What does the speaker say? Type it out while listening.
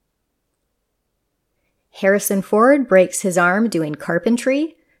Harrison Ford breaks his arm doing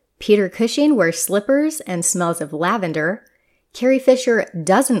carpentry. Peter Cushing wears slippers and smells of lavender. Carrie Fisher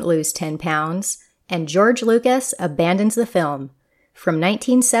doesn't lose 10 pounds. And George Lucas abandons the film. From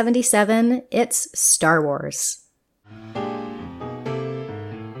 1977, it's Star Wars.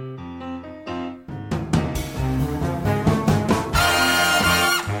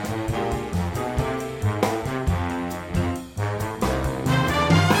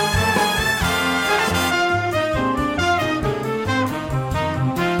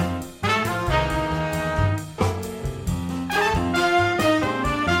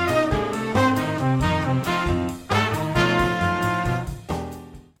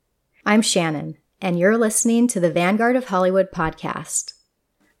 I'm Shannon, and you're listening to the Vanguard of Hollywood podcast.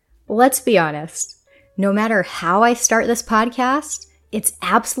 Let's be honest, no matter how I start this podcast, it's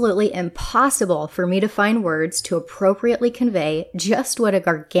absolutely impossible for me to find words to appropriately convey just what a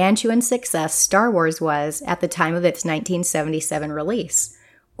gargantuan success Star Wars was at the time of its 1977 release,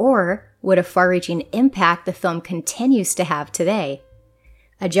 or what a far-reaching impact the film continues to have today.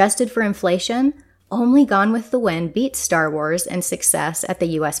 Adjusted for inflation, only Gone with the Wind beats Star Wars in success at the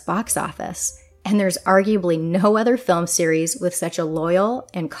US box office, and there's arguably no other film series with such a loyal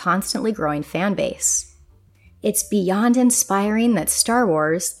and constantly growing fan base. It's beyond inspiring that Star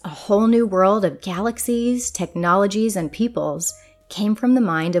Wars, a whole new world of galaxies, technologies, and peoples, came from the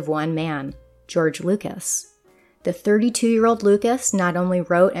mind of one man, George Lucas. The 32-year-old Lucas not only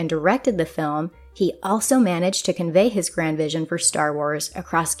wrote and directed the film, he also managed to convey his grand vision for Star Wars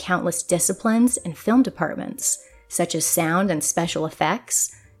across countless disciplines and film departments, such as sound and special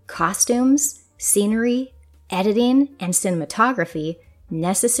effects, costumes, scenery, editing, and cinematography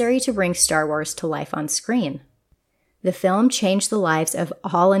necessary to bring Star Wars to life on screen. The film changed the lives of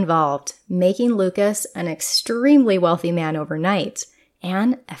all involved, making Lucas an extremely wealthy man overnight,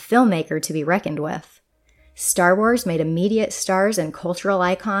 and a filmmaker to be reckoned with. Star Wars made immediate stars and cultural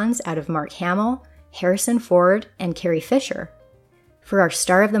icons out of Mark Hamill, Harrison Ford, and Carrie Fisher. For our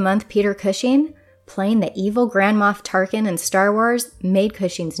star of the month, Peter Cushing, playing the evil Grand Moff Tarkin in Star Wars made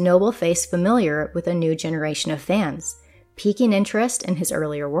Cushing's noble face familiar with a new generation of fans, piquing interest in his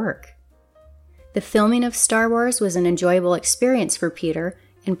earlier work. The filming of Star Wars was an enjoyable experience for Peter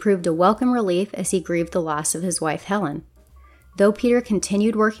and proved a welcome relief as he grieved the loss of his wife Helen. Though Peter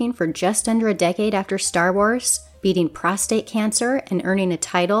continued working for just under a decade after Star Wars, beating prostate cancer and earning a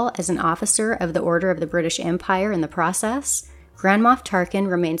title as an officer of the Order of the British Empire in the process, Grand Moff Tarkin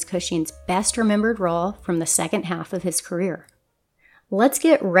remains Cushing's best remembered role from the second half of his career. Let's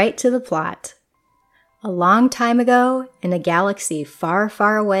get right to the plot. A long time ago, in a galaxy far,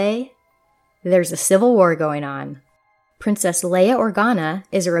 far away, there's a civil war going on. Princess Leia Organa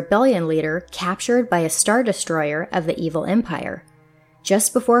is a rebellion leader captured by a Star Destroyer of the evil Empire.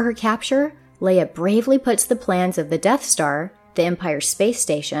 Just before her capture, Leia bravely puts the plans of the Death Star, the Empire's space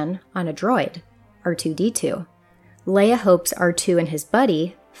station, on a droid, R2-D2. Leia hopes R2 and his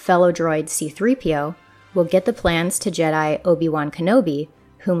buddy, fellow droid C-3PO, will get the plans to Jedi Obi-Wan Kenobi,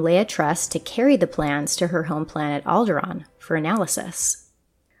 whom Leia trusts to carry the plans to her home planet Alderaan for analysis.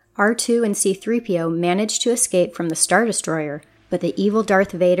 R2 and C-3PO manage to escape from the Star Destroyer, but the evil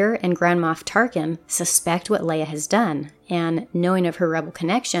Darth Vader and Grand Moff Tarkin suspect what Leia has done, and, knowing of her rebel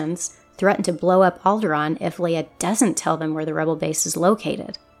connections, threaten to blow up Alderaan if Leia doesn't tell them where the rebel base is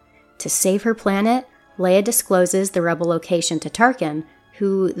located. To save her planet, Leia discloses the rebel location to Tarkin,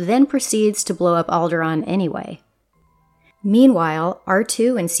 who then proceeds to blow up Alderaan anyway. Meanwhile,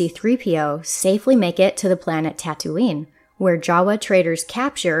 R2 and C-3PO safely make it to the planet Tatooine, where Jawa traders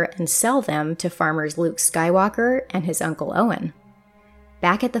capture and sell them to farmers Luke Skywalker and his uncle Owen.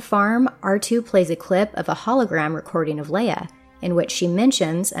 Back at the farm, R2 plays a clip of a hologram recording of Leia, in which she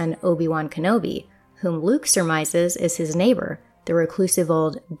mentions an Obi-Wan Kenobi, whom Luke surmises is his neighbor, the reclusive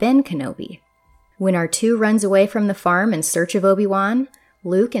old Ben Kenobi. When R2 runs away from the farm in search of Obi-Wan,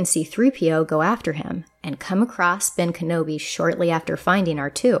 Luke and C-3PO go after him and come across Ben Kenobi shortly after finding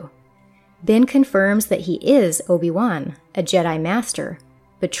R2. Ben confirms that he is Obi-Wan, a Jedi Master,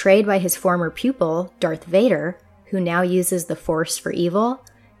 betrayed by his former pupil, Darth Vader, who now uses the Force for evil.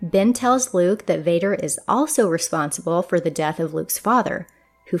 Ben tells Luke that Vader is also responsible for the death of Luke's father,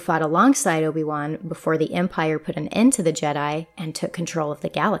 who fought alongside Obi-Wan before the Empire put an end to the Jedi and took control of the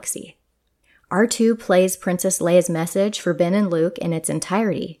galaxy. R2 plays Princess Leia's message for Ben and Luke in its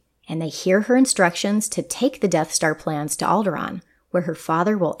entirety, and they hear her instructions to take the Death Star plans to Alderaan, where her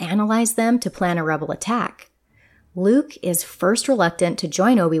father will analyze them to plan a rebel attack. Luke is first reluctant to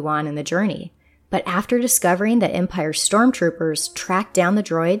join Obi-Wan in the journey, but after discovering that Empire stormtroopers tracked down the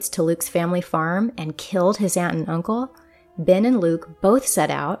droids to Luke's family farm and killed his aunt and uncle, Ben and Luke both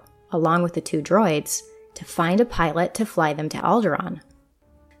set out, along with the two droids, to find a pilot to fly them to Alderaan.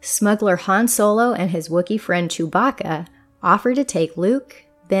 Smuggler Han Solo and his Wookiee friend Chewbacca offer to take Luke,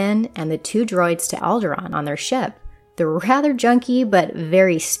 Ben, and the 2 droids to Alderaan on their ship, the rather junky but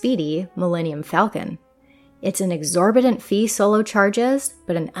very speedy Millennium Falcon. It's an exorbitant fee Solo charges,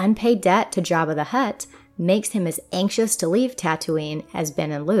 but an unpaid debt to Jabba the Hutt makes him as anxious to leave Tatooine as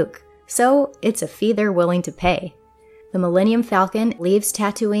Ben and Luke, so it's a fee they're willing to pay. The Millennium Falcon leaves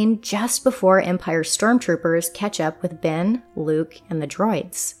Tatooine just before Empire stormtroopers catch up with Ben, Luke, and the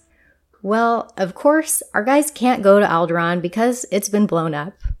droids. Well, of course, our guys can't go to Alderaan because it's been blown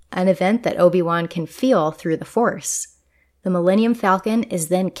up, an event that Obi-Wan can feel through the Force. The Millennium Falcon is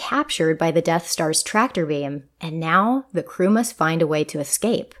then captured by the Death Star's tractor beam, and now the crew must find a way to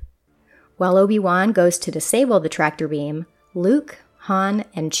escape. While Obi-Wan goes to disable the tractor beam, Luke, Han,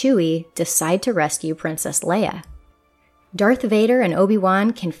 and Chewie decide to rescue Princess Leia. Darth Vader and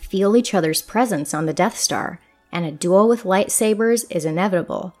Obi-Wan can feel each other's presence on the Death Star, and a duel with lightsabers is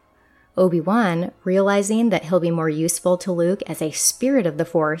inevitable. Obi-Wan, realizing that he'll be more useful to Luke as a spirit of the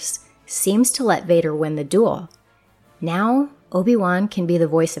Force, seems to let Vader win the duel. Now, Obi-Wan can be the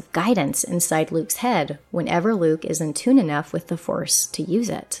voice of guidance inside Luke's head whenever Luke is in tune enough with the Force to use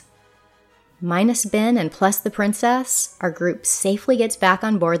it. Minus Ben and plus the princess, our group safely gets back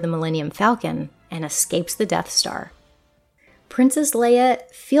on board the Millennium Falcon and escapes the Death Star. Princess Leia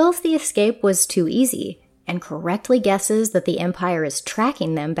feels the escape was too easy and correctly guesses that the Empire is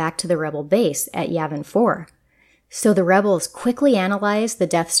tracking them back to the Rebel base at Yavin 4. So the Rebels quickly analyze the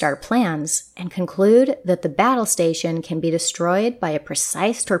Death Star plans and conclude that the battle station can be destroyed by a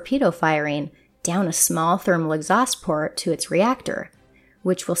precise torpedo firing down a small thermal exhaust port to its reactor,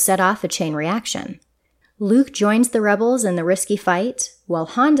 which will set off a chain reaction. Luke joins the Rebels in the risky fight, while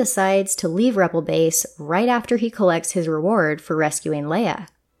Han decides to leave Rebel base right after he collects his reward for rescuing Leia.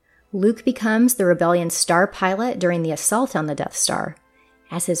 Luke becomes the Rebellion's star pilot during the assault on the Death Star.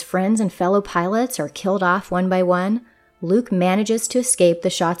 As his friends and fellow pilots are killed off one by one, Luke manages to escape the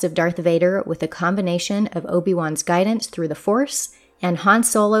shots of Darth Vader with a combination of Obi-Wan's guidance through the Force and Han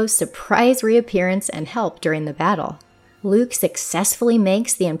Solo's surprise reappearance and help during the battle. Luke successfully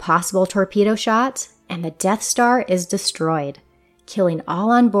makes the impossible torpedo shot, and the Death Star is destroyed, killing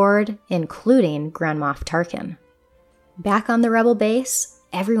all on board, including Grand Moff Tarkin. Back on the Rebel base,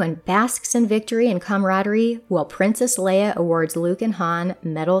 everyone basks in victory and camaraderie while Princess Leia awards Luke and Han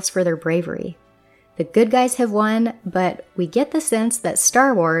medals for their bravery. The good guys have won, but we get the sense that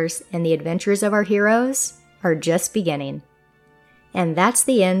Star Wars and the adventures of our heroes are just beginning. And that's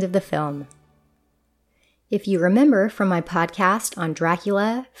the end of the film. If you remember from my podcast on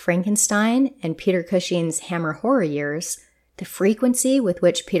Dracula, Frankenstein, and Peter Cushing's Hammer horror years, the frequency with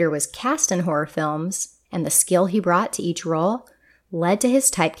which Peter was cast in horror films and the skill he brought to each role led to his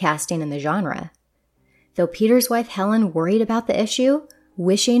typecasting in the genre. Though Peter's wife Helen worried about the issue,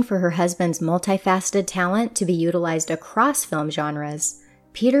 wishing for her husband's multifaceted talent to be utilized across film genres,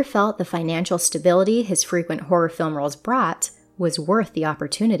 Peter felt the financial stability his frequent horror film roles brought was worth the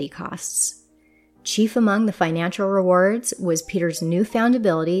opportunity costs. Chief among the financial rewards was Peter's newfound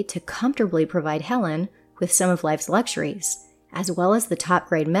ability to comfortably provide Helen with some of life's luxuries, as well as the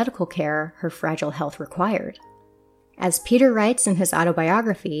top-grade medical care her fragile health required. As Peter writes in his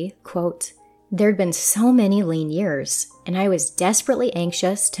autobiography, quote, "There'd been so many lean years, and I was desperately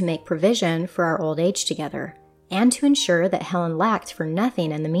anxious to make provision for our old age together, and to ensure that Helen lacked for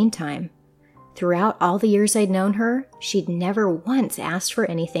nothing in the meantime. Throughout all the years I'd known her, she'd never once asked for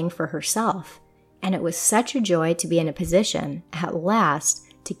anything for herself, and it was such a joy to be in a position, at last,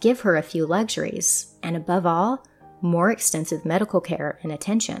 to give her a few luxuries, and above all, more extensive medical care and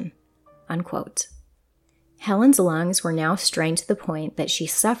attention." Unquote. Helen's lungs were now strained to the point that she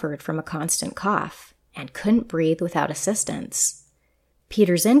suffered from a constant cough and couldn't breathe without assistance.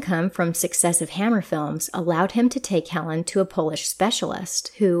 Peter's income from successive Hammer films allowed him to take Helen to a Polish specialist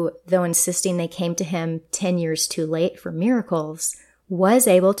who, though insisting they came to him 10 years too late for miracles, was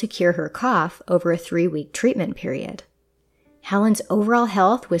able to cure her cough over a 3-week treatment period. Helen's overall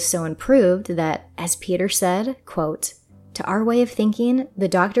health was so improved that, as Peter said, quote, "To our way of thinking, the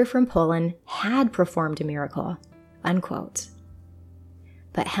doctor from Poland had performed a miracle," unquote.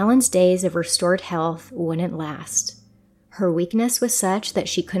 But Helen's days of restored health wouldn't last. Her weakness was such that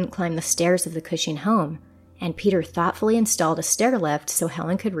she couldn't climb the stairs of the Cushing home, and Peter thoughtfully installed a stair lift so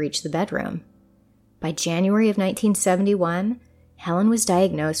Helen could reach the bedroom. By January of 1971, Helen was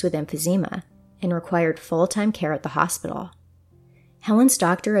diagnosed with emphysema and required full-time care at the hospital. Helen's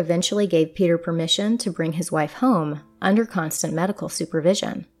doctor eventually gave Peter permission to bring his wife home under constant medical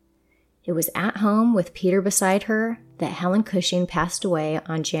supervision. It was at home with Peter beside her that Helen Cushing passed away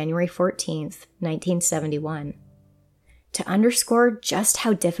on January 14th, 1971. To underscore just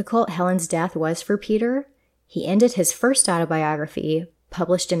how difficult Helen's death was for Peter, he ended his first autobiography,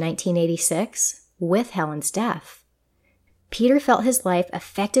 published in 1986, with Helen's death. Peter felt his life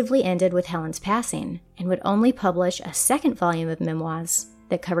effectively ended with Helen's passing and would only publish a second volume of memoirs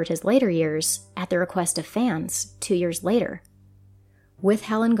that covered his later years at the request of fans 2 years later. With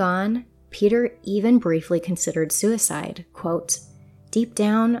Helen gone, Peter even briefly considered suicide. Quote, "Deep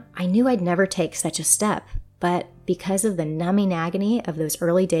down, I knew I'd never take such a step, but because of the numbing agony of those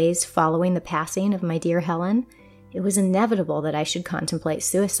early days following the passing of my dear Helen, it was inevitable that I should contemplate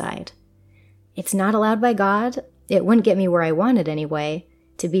suicide. It's not allowed by God. It wouldn't get me where I wanted anyway,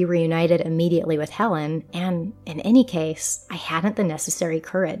 to be reunited immediately with Helen, and in any case, I hadn't the necessary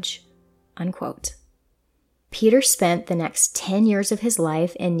courage." Unquote. Peter spent the next 10 years of his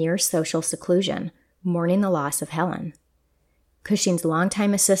life in near social seclusion, mourning the loss of Helen. Cushing's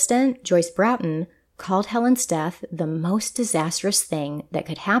longtime assistant, Joyce Broughton, called Helen's death the most disastrous thing that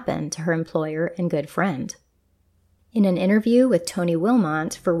could happen to her employer and good friend. In an interview with Tony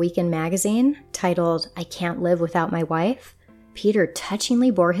Wilmont for Weekend Magazine, titled "I Can't Live Without My Wife," Peter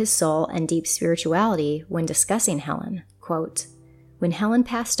touchingly bore his soul and deep spirituality when discussing Helen. Quote, "When Helen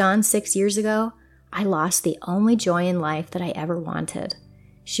passed on 6 years ago, I lost the only joy in life that I ever wanted.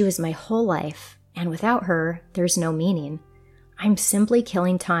 She was my whole life, and without her, there's no meaning. I'm simply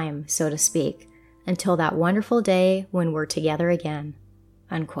killing time, so to speak, until that wonderful day when we're together again."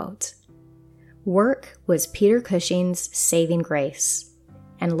 Unquote. Work was Peter Cushing's saving grace,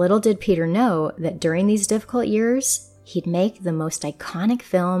 and little did Peter know that during these difficult years, he'd make the most iconic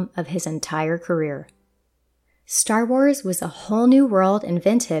film of his entire career. Star Wars was a whole new world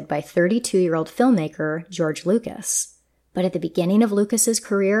invented by 32-year-old filmmaker George Lucas. But at the beginning of Lucas's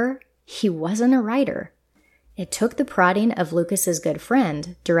career, he wasn't a writer. It took the prodding of Lucas's good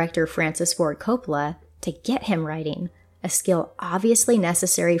friend, director Francis Ford Coppola, to get him writing, a skill obviously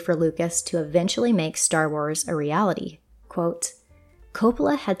necessary for Lucas to eventually make Star Wars a reality. Quote,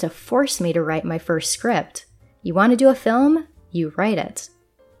 "Coppola had to force me to write my first script. You want to do a film? You write it.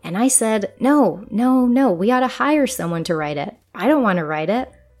 And I said, no, we ought to hire someone to write it. I don't want to write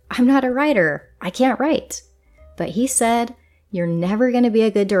it. I'm not a writer. I can't write." But he said, "You're never going to be a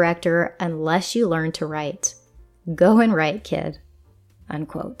good director unless you learn to write. Go and write, kid."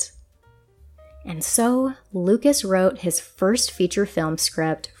 Unquote. And so, Lucas wrote his first feature film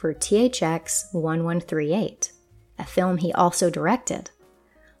script for THX 1138, a film he also directed.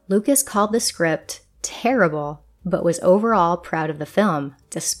 Lucas called the script terrible, but was overall proud of the film,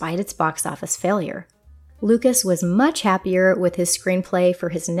 despite its box office failure. Lucas was much happier with his screenplay for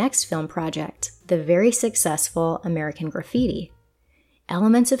his next film project, the very successful American Graffiti.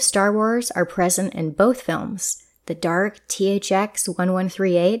 Elements of Star Wars are present in both films. The dark THX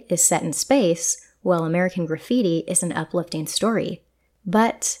 1138 is set in space, while American Graffiti is an uplifting story.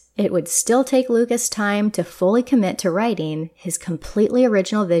 But it would still take Lucas time to fully commit to writing his completely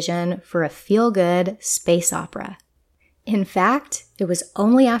original vision for a feel-good space opera. In fact, it was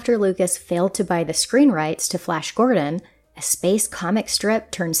only after Lucas failed to buy the screen rights to Flash Gordon, a space comic strip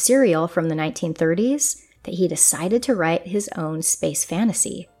turned serial from the 1930s, that he decided to write his own space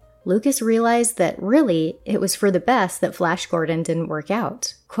fantasy. Lucas realized that really it was for the best that Flash Gordon didn't work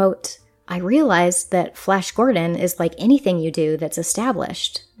out. Quote, "I realized that Flash Gordon is like anything you do that's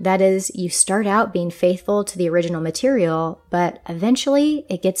established. That is, you start out being faithful to the original material, but eventually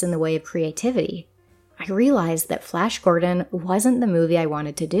it gets in the way of creativity. I realized that Flash Gordon wasn't the movie I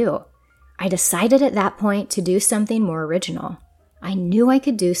wanted to do. I decided at that point to do something more original. I knew I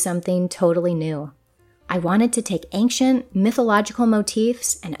could do something totally new. I wanted to take ancient, mythological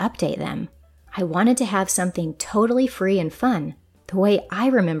motifs and update them. I wanted to have something totally free and fun, the way I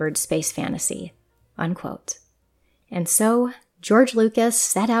remembered space fantasy." Unquote. And so, George Lucas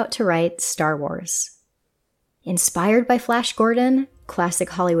set out to write Star Wars. Inspired by Flash Gordon,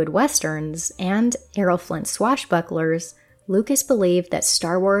 classic Hollywood westerns, and Errol Flynn swashbucklers, Lucas believed that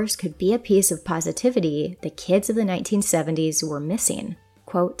Star Wars could be a piece of positivity the kids of the 1970s were missing.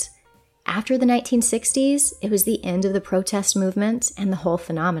 Quote, "After the 1960s, it was the end of the protest movement and the whole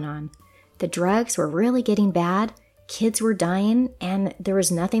phenomenon. The drugs were really getting bad, kids were dying, and there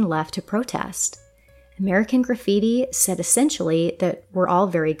was nothing left to protest. American Graffiti said essentially that we're all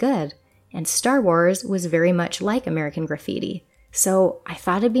very good, and Star Wars was very much like American Graffiti, so I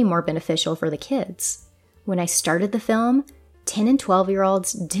thought it'd be more beneficial for the kids. When I started the film, 10 and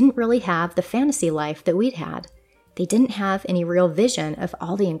 12-year-olds didn't really have the fantasy life that we'd had. They didn't have any real vision of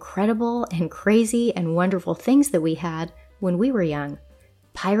all the incredible and crazy and wonderful things that we had when we were young.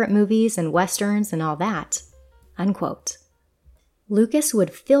 pirate movies and westerns and all that," unquote. Lucas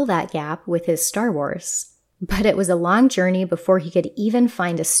would fill that gap with his Star Wars, but it was a long journey before he could even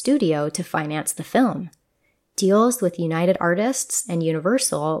find a studio to finance the film. Deals with United Artists and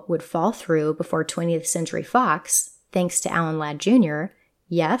Universal would fall through before 20th Century Fox, thanks to Alan Ladd Jr.,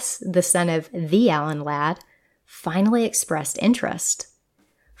 yes, the son of the Alan Ladd, finally expressed interest.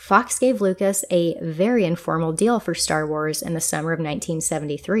 Fox gave Lucas a very informal deal for Star Wars in the summer of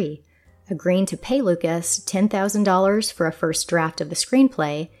 1973, agreeing to pay Lucas $10,000 for a first draft of the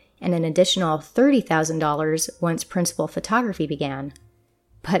screenplay and an additional $30,000 once principal photography began.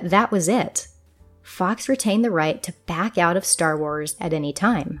 But that was it. Fox retained the right to back out of Star Wars at any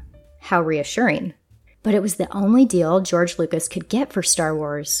time. How reassuring. But it was the only deal George Lucas could get for Star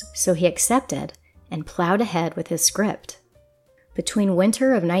Wars, so he accepted and plowed ahead with his script. Between winter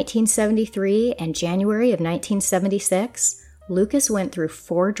of 1973 and January of 1976, Lucas went through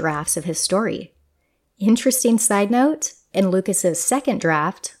 4 drafts of his story. Interesting side note, in Lucas's second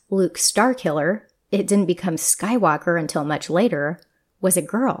draft, Luke Starkiller, it didn't become Skywalker until much later, was a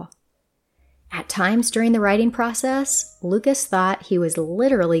girl. At times during the writing process, Lucas thought he was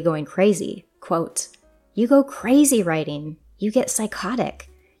literally going crazy. Quote, "You go crazy writing. You get psychotic.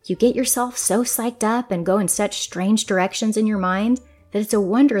 You get yourself so psyched up and go in such strange directions in your mind that it's a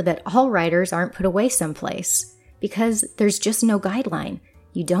wonder that all writers aren't put away someplace. Because there's just no guideline.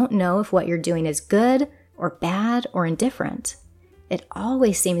 You don't know if what you're doing is good or bad or indifferent. It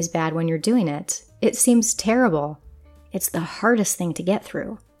always seems bad when you're doing it. It seems terrible. It's the hardest thing to get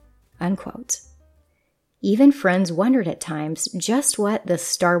through." Unquote. Even friends wondered at times just what the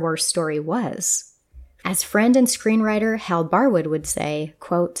Star Wars story was. As friend and screenwriter Hal Barwood would say,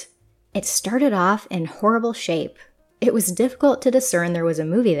 quote, "It started off in horrible shape. It was difficult to discern there was a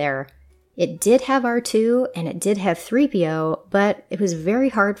movie there. It did have R2 and it did have 3PO, but it was very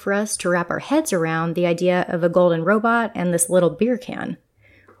hard for us to wrap our heads around the idea of a golden robot and this little beer can.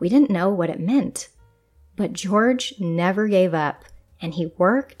 We didn't know what it meant. But George never gave up, and he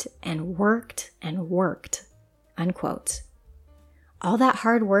worked and worked and worked." Unquote. All that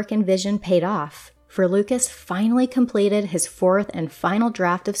hard work and vision paid off, for Lucas finally completed his 4th and final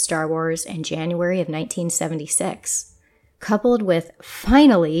draft of Star Wars in January of 1976. Coupled with,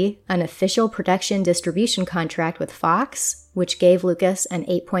 finally, an official production distribution contract with Fox, which gave Lucas an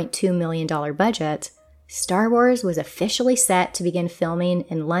 $8.2 million budget, Star Wars was officially set to begin filming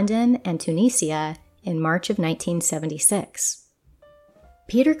in London and Tunisia in March of 1976.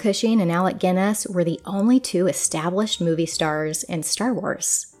 Peter Cushing and Alec Guinness were the only 2 established movie stars in Star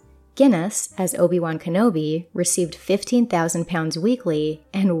Wars. Guinness, as Obi-Wan Kenobi, received £15,000 weekly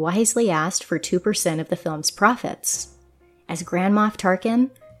and wisely asked for 2% of the film's profits. As Grand Moff Tarkin,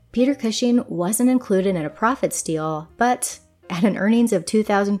 Peter Cushing wasn't included in a profits deal, but at an earnings of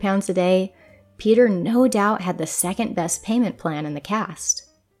 £2,000 a day, Peter no doubt had the second best payment plan in the cast.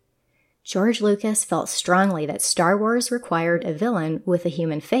 George Lucas felt strongly that Star Wars required a villain with a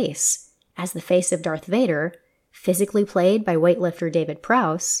human face, as the face of Darth Vader, physically played by weightlifter David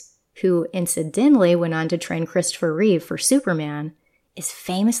Prowse, who incidentally went on to train Christopher Reeve for Superman, is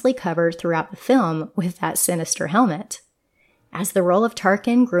famously covered throughout the film with that sinister helmet. As the role of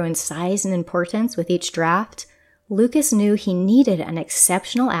Tarkin grew in size and importance with each draft, Lucas knew he needed an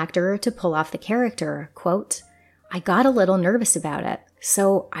exceptional actor to pull off the character. Quote, "I got a little nervous about it,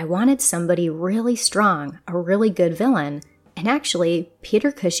 so I wanted somebody really strong, a really good villain, and actually,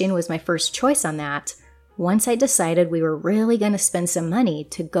 Peter Cushing was my first choice on that, once I decided we were really going to spend some money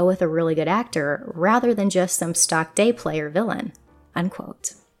to go with a really good actor rather than just some stock day player villain."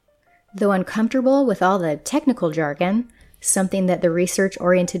 Unquote. Though uncomfortable with all the technical jargon, something that the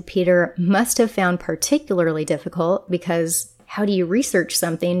research-oriented Peter must have found particularly difficult because how do you research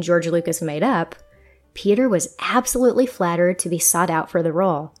something George Lucas made up, Peter was absolutely flattered to be sought out for the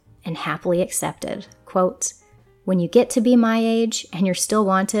role and happily accepted. Quote, "When you get to be my age and you're still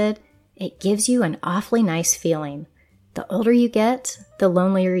wanted, it gives you an awfully nice feeling. The older you get, the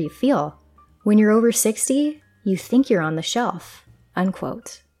lonelier you feel. When you're over 60, you think you're on the shelf."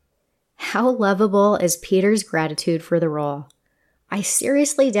 Unquote. How lovable is Peter's gratitude for the role? I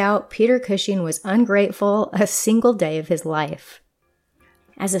seriously doubt Peter Cushing was ungrateful a single day of his life.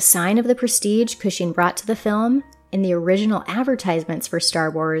 As a sign of the prestige Cushing brought to the film, in the original advertisements for Star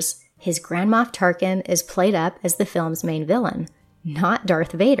Wars, his Grand Moff Tarkin is played up as the film's main villain, not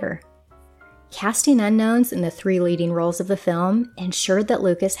Darth Vader. Casting unknowns in the 3 leading roles of the film ensured that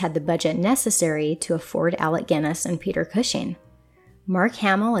Lucas had the budget necessary to afford Alec Guinness and Peter Cushing. Mark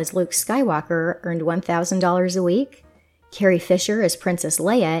Hamill as Luke Skywalker earned $1,000 a week, Carrie Fisher as Princess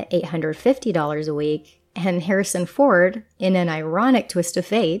Leia $850 a week, and Harrison Ford, in an ironic twist of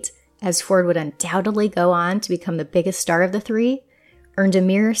fate, as Ford would undoubtedly go on to become the biggest star of the three, earned a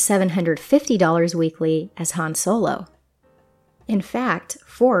mere $750 weekly as Han Solo. In fact,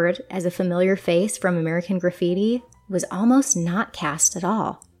 Ford, as a familiar face from American Graffiti, was almost not cast at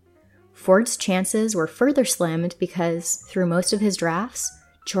all. Ford's chances were further slimmed because, through most of his drafts,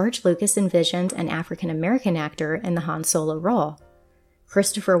 George Lucas envisioned an African-American actor in the Han Solo role.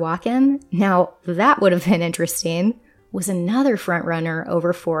 Christopher Walken, now that would have been interesting, was another frontrunner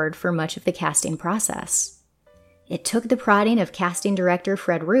over Ford for much of the casting process. It took the prodding of casting director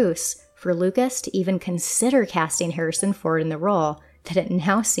Fred Roos for Lucas to even consider casting Harrison Ford in the role that it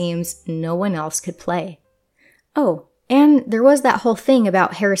now seems no one else could play. Oh, and there was that whole thing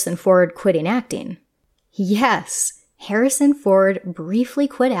about Harrison Ford quitting acting. Yes, Harrison Ford briefly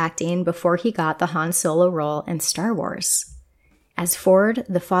quit acting before he got the Han Solo role in Star Wars. As Ford,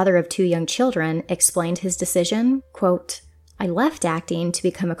 the father of 2 young children, explained his decision, quote, "I left acting to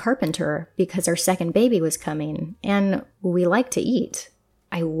become a carpenter because our second baby was coming, and we like to eat.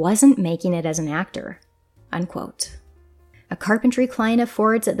 I wasn't making it as an actor," unquote. A carpentry client of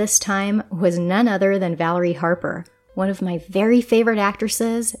Ford's at this time was none other than Valerie Harper, one of my very favorite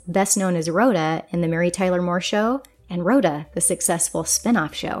actresses, best known as Rhoda in The Mary Tyler Moore Show, and Rhoda, the successful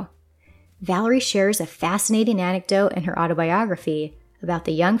spin-off show. Valerie shares a fascinating anecdote in her autobiography about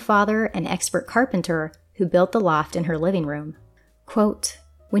the young father and expert carpenter who built the loft in her living room. Quote,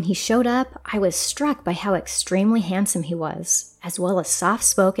 "When he showed up, I was struck by how extremely handsome he was, as well as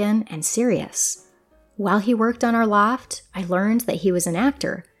soft-spoken and serious. While he worked on our loft, I learned that he was an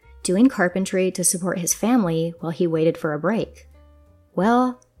actor, doing carpentry to support his family while he waited for a break.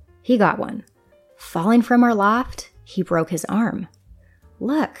 Well, he got one. Falling from our loft, he broke his arm.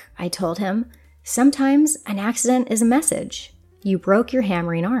 Look," I told him, "sometimes an accident is a message. You broke your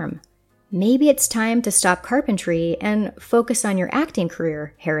hammering arm. Maybe it's time to stop carpentry and focus on your acting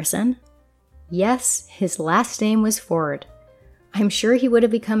career, Harrison." Yes, his last name was Ford. I'm sure he would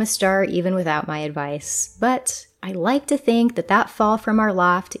have become a star even without my advice, but I like to think that that fall from our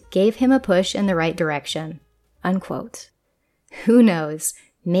loft gave him a push in the right direction. Unquote. Who knows?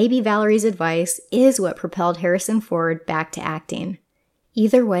 Maybe Valerie's advice is what propelled Harrison Ford back to acting.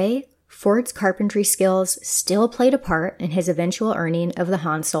 Either way, Ford's carpentry skills still played a part in his eventual earning of the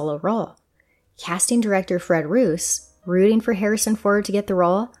Han Solo role. Casting director Fred Roos, rooting for Harrison Ford to get the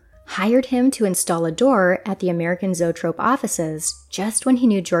role, hired him to install a door at the American Zoetrope offices just when he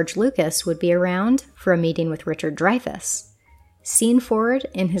knew George Lucas would be around for a meeting with Richard Dreyfuss. Seeing Ford,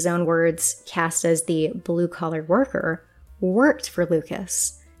 in his own words, cast as the blue-collar worker, worked for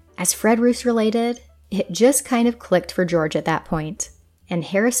Lucas. As Fred Roos related, it just kind of clicked for George at that point, and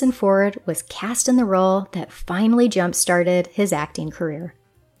Harrison Ford was cast in the role that finally jump-started his acting career.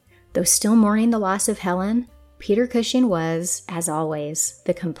 Though still mourning the loss of Helen, Peter Cushing was, as always,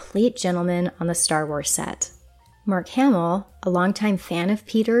 the complete gentleman on the Star Wars set. Mark Hamill, a longtime fan of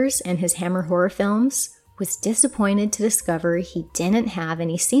Peter's and his Hammer horror films, was disappointed to discover he didn't have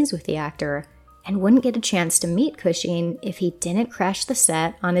any scenes with the actor and wouldn't get a chance to meet Cushing if he didn't crash the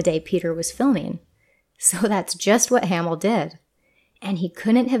set on a day Peter was filming. So that's just what Hamill did. And he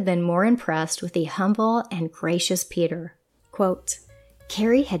couldn't have been more impressed with the humble and gracious Peter. Quote,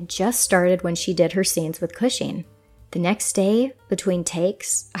 "Carrie had just started when she did her scenes with Cushing. The next day, between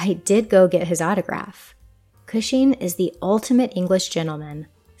takes, I did go get his autograph. Cushing is the ultimate English gentleman,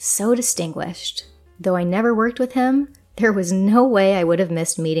 so distinguished. Though I never worked with him, there was no way I would have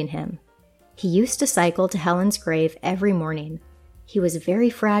missed meeting him. He used to cycle to Helen's grave every morning. He was very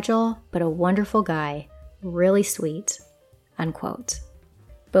fragile, but a wonderful guy, really sweet." Unquote.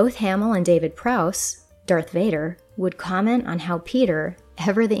 Both Hamill and David Prowse, Darth Vader, would comment on how Peter,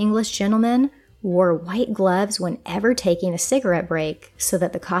 ever the English gentleman, wore white gloves whenever taking a cigarette break so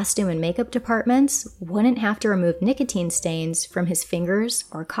that the costume and makeup departments wouldn't have to remove nicotine stains from his fingers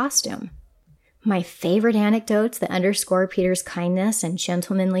or costume. My favorite anecdotes that underscore Peter's kindness and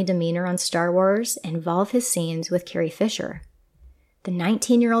gentlemanly demeanor on Star Wars involve his scenes with Carrie Fisher. The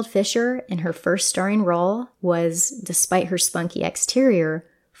 19-year-old Fisher, in her first starring role, was, despite her spunky exterior,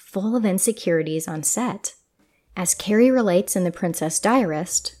 full of insecurities on set. As Carrie relates in The Princess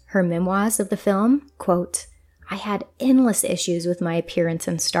Diarist, her memoirs of the film, quote, "I had endless issues with my appearance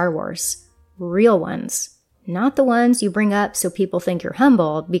in Star Wars. Real ones. Not the ones you bring up so people think you're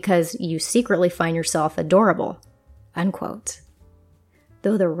humble because you secretly find yourself adorable." Unquote.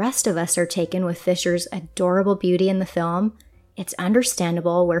 Though the rest of us are taken with Fisher's adorable beauty in the film, it's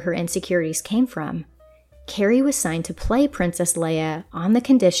understandable where her insecurities came from. Carrie was signed to play Princess Leia on the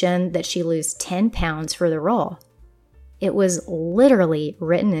condition that she lose 10 pounds for the role. It was literally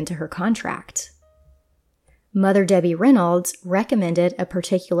written into her contract. Mother Debbie Reynolds recommended a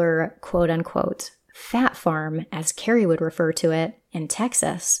particular quote-unquote fat farm, as Carrie would refer to it, in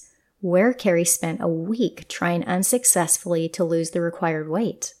Texas, where Carrie spent a week trying unsuccessfully to lose the required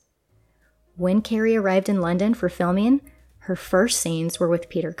weight. When Carrie arrived in London for filming, her first scenes were with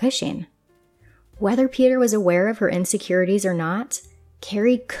Peter Cushing. Whether Peter was aware of her insecurities or not,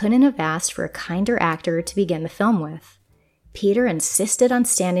 Carrie couldn't have asked for a kinder actor to begin the film with. Peter insisted on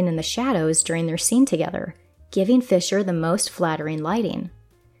standing in the shadows during their scene together, giving Fisher the most flattering lighting.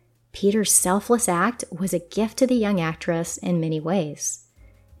 Peter's selfless act was a gift to the young actress in many ways.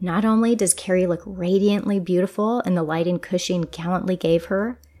 Not only does Carrie look radiantly beautiful in the lighting Cushing gallantly gave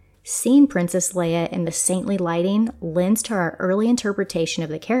her, seeing Princess Leia in the saintly lighting lends to our early interpretation of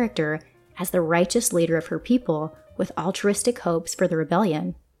the character as the righteous leader of her people with altruistic hopes for the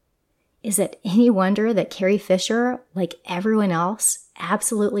rebellion. Is it any wonder that Carrie Fisher, like everyone else,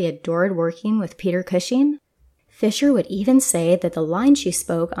 absolutely adored working with Peter Cushing? Fisher would even say that the lines she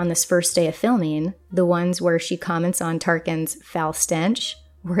spoke on this first day of filming, the ones where she comments on Tarkin's foul stench,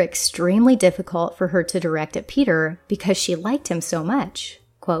 were extremely difficult for her to direct at Peter because she liked him so much.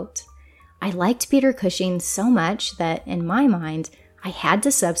 Quote, "I liked Peter Cushing so much that, in my mind, I had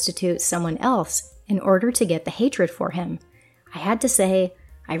to substitute someone else in order to get the hatred for him. I had to say,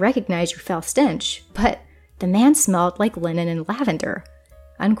 I recognize your foul stench, but the man smelled like linen and lavender."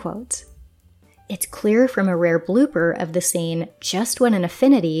 Unquote. It's clear from a rare blooper of the scene just what an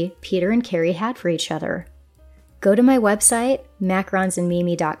affinity Peter and Carrie had for each other. Go to my website,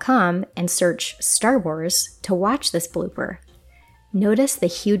 macaronsandmimi.com, and search Star Wars to watch this blooper. Notice the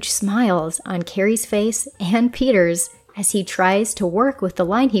huge smiles on Carrie's face and Peter's as he tries to work with the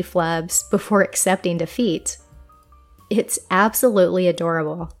line he flubs before accepting defeat. It's absolutely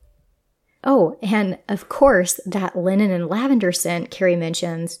adorable. Oh, and of course, that linen and lavender scent Carrie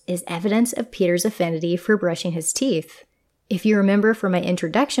mentions is evidence of Peter's affinity for brushing his teeth. If you remember from my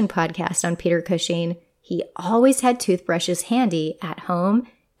introduction podcast on Peter Cushing, he always had toothbrushes handy at home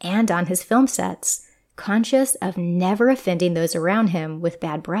and on his film sets, conscious of never offending those around him with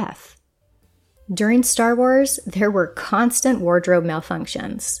bad breath. During Star Wars, there were constant wardrobe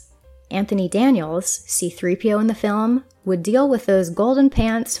malfunctions. Anthony Daniels, C-3PO in the film, would deal with those golden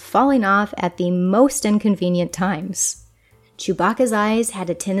pants falling off at the most inconvenient times. Chewbacca's eyes had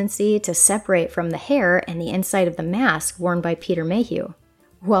a tendency to separate from the hair and the inside of the mask worn by Peter Mayhew.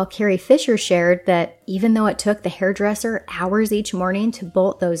 While Carrie Fisher shared that even though it took the hairdresser hours each morning to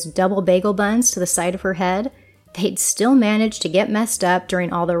bolt those double bagel buns to the side of her head, they'd still manage to get messed up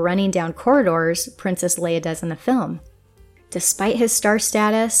during all the running down corridors Princess Leia does in the film. Despite his star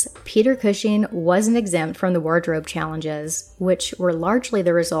status, Peter Cushing wasn't exempt from the wardrobe challenges, which were largely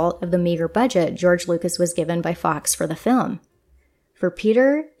the result of the meager budget George Lucas was given by Fox for the film. For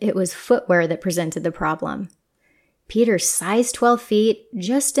Peter, it was footwear that presented the problem. Peter's size 12 feet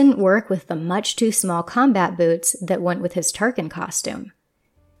just didn't work with the much too small combat boots that went with his Tarkin costume.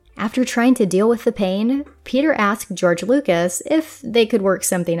 After trying to deal with the pain, Peter asked George Lucas if they could work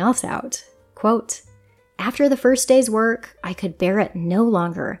something else out. Quote, "After the first day's work, I could bear it no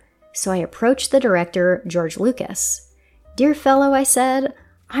longer, so I approached the director, George Lucas. 'Dear fellow,' I said,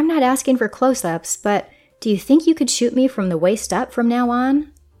 'I'm not asking for close-ups, but do you think you could shoot me from the waist up from now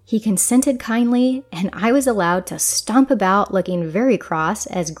on?' He consented kindly, and I was allowed to stomp about looking very cross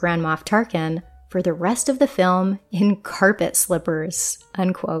as Grand Moff Tarkin for the rest of the film in carpet slippers."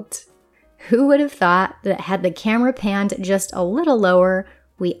 Unquote. Who would have thought that had the camera panned just a little lower,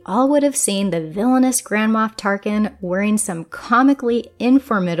 we all would have seen the villainous Grand Moff Tarkin wearing some comically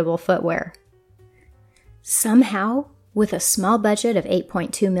informidable footwear. Somehow, with a small budget of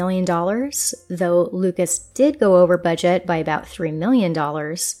 $8.2 million, though Lucas did go over budget by about $3 million,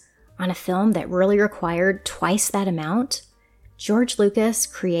 on a film that really required twice that amount, George Lucas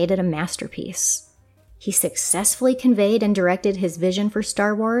created a masterpiece. He successfully conveyed and directed his vision for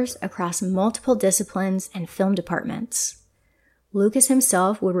Star Wars across multiple disciplines and film departments. Lucas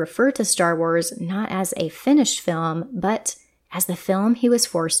himself would refer to Star Wars not as a finished film, but as the film he was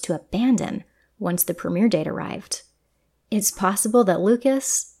forced to abandon once the premiere date arrived. It's possible that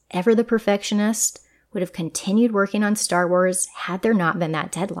Lucas, ever the perfectionist, would have continued working on Star Wars had there not been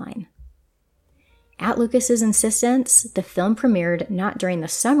that deadline. At Lucas's insistence, the film premiered not during the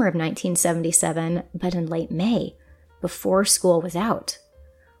summer of 1977, but in late May, before school was out.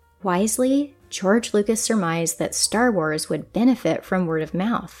 Wisely, George Lucas surmised that Star Wars would benefit from word of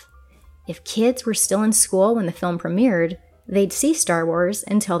mouth. If kids were still in school when the film premiered, they'd see Star Wars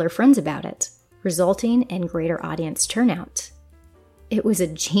and tell their friends about it, resulting in greater audience turnout. It was a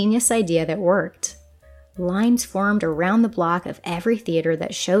genius idea that worked. lines formed around the block of every theater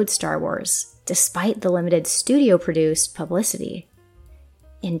that showed Star Wars, despite the limited studio-produced publicity.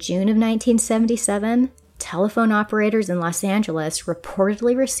 In June of 1977, telephone operators in Los Angeles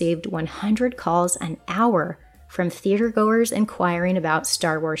reportedly received 100 calls an hour from theatergoers inquiring about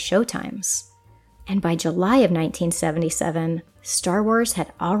Star Wars showtimes. And by July of 1977, Star Wars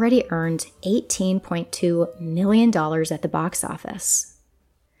had already earned $18.2 million at the box office.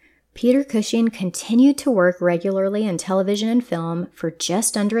 Peter Cushing continued to work regularly in television and film for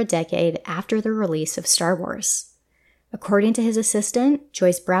just under a decade after the release of Star Wars. According to his assistant,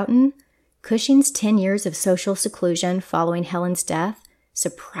 Joyce Broughton, Cushing's 10 years of social seclusion following Helen's death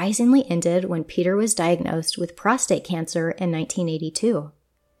surprisingly ended when Peter was diagnosed with prostate cancer in 1982.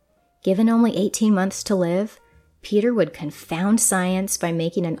 Given only 18 months to live, Peter would confound science by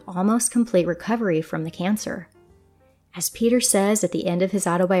making an almost complete recovery from the cancer. As Peter says at the end of his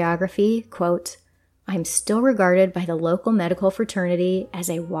autobiography, quote, "I'm still regarded by the local medical fraternity as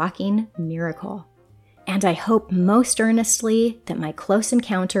a walking miracle. And I hope most earnestly that my close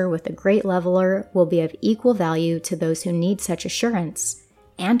encounter with the great leveler will be of equal value to those who need such assurance,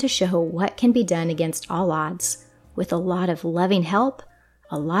 and to show what can be done against all odds, with a lot of loving help,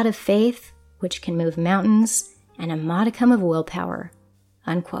 a lot of faith, which can move mountains, and a modicum of willpower."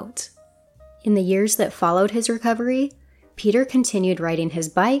 Unquote. In the years that followed his recovery, Peter continued riding his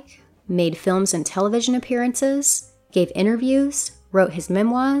bike, made films and television appearances, gave interviews, wrote his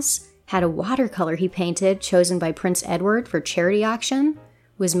memoirs, had a watercolor he painted chosen by Prince Edward for charity auction,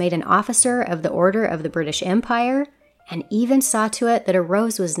 was made an officer of the Order of the British Empire, and even saw to it that a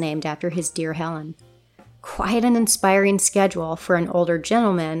rose was named after his dear Helen. Quite an inspiring schedule for an older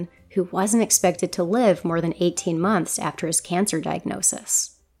gentleman who wasn't expected to live more than 18 months after his cancer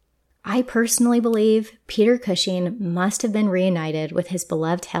diagnosis. I personally believe Peter Cushing must have been reunited with his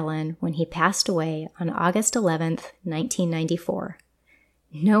beloved Helen when he passed away on August 11th, 1994.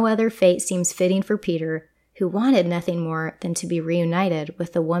 No other fate seems fitting for Peter, who wanted nothing more than to be reunited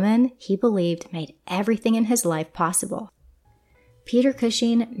with the woman he believed made everything in his life possible. Peter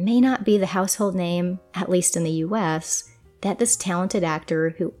Cushing may not be the household name, at least in the US, that this talented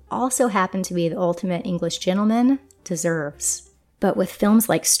actor, who also happened to be the ultimate English gentleman, deserves. But with films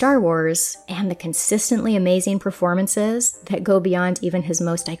like Star Wars and the consistently amazing performances that go beyond even his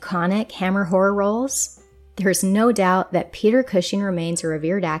most iconic Hammer horror roles, there's no doubt that Peter Cushing remains a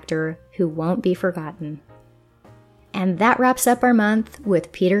revered actor who won't be forgotten. And that wraps up our month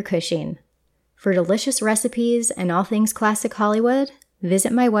with Peter Cushing. For delicious recipes and all things classic Hollywood,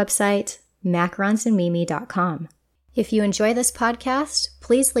 visit my website, macaronsandmimi.com. If you enjoy this podcast,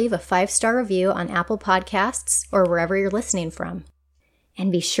 please leave a 5-star review on Apple Podcasts or wherever you're listening from.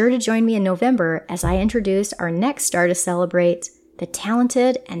 And be sure to join me in November as I introduce our next star to celebrate, the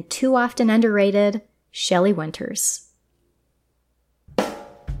talented and too often underrated Shelley Winters.